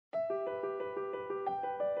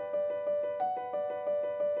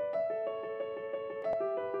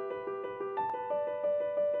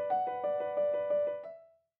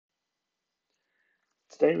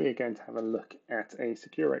Today we are going to have a look at a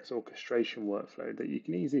SecureX orchestration workflow that you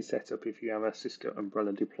can easily set up if you have a Cisco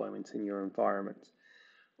umbrella deployment in your environment.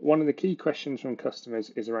 One of the key questions from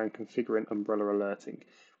customers is around configuring umbrella alerting,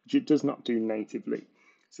 which it does not do natively.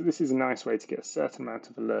 So this is a nice way to get a certain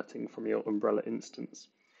amount of alerting from your umbrella instance.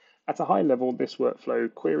 At a high level, this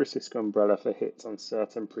workflow queries Cisco umbrella for hits on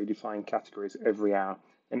certain predefined categories every hour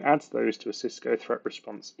and adds those to a Cisco threat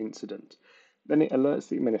response incident. Then it alerts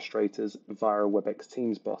the administrators via a WebEx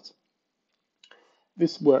Teams bot.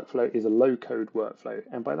 This workflow is a low-code workflow,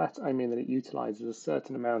 and by that I mean that it utilizes a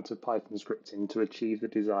certain amount of Python scripting to achieve the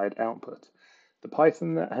desired output. The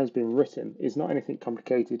Python that has been written is not anything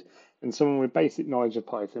complicated, and someone with basic knowledge of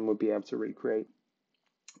Python would be able to recreate.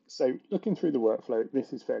 So looking through the workflow,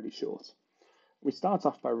 this is fairly short. We start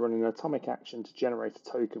off by running an atomic action to generate a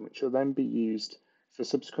token, which will then be used for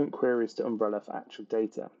subsequent queries to Umbrella for actual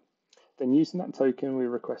data. Then using that token, we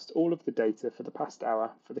request all of the data for the past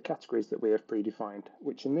hour for the categories that we have predefined,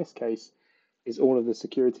 which in this case is all of the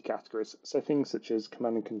security categories, so things such as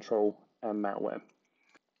command and control and malware.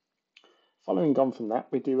 Following on from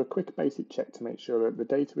that, we do a quick basic check to make sure that the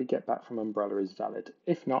data we get back from Umbrella is valid.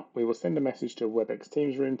 If not, we will send a message to a WebEx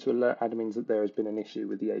Teams room to alert admins that there has been an issue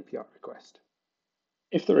with the API request.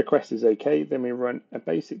 If the request is okay, then we run a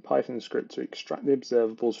basic Python script to extract the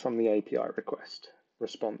observables from the API request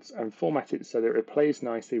response and format it so that it plays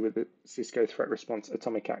nicely with the Cisco threat response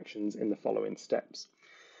atomic actions in the following steps.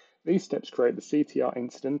 These steps create the CTR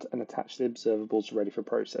incident and attach the observables ready for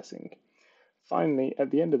processing. Finally, at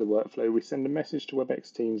the end of the workflow, we send a message to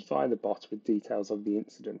WebEx Teams via the bot with details of the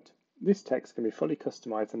incident. This text can be fully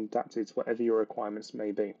customized and adapted to whatever your requirements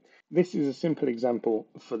may be. This is a simple example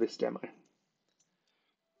for this demo.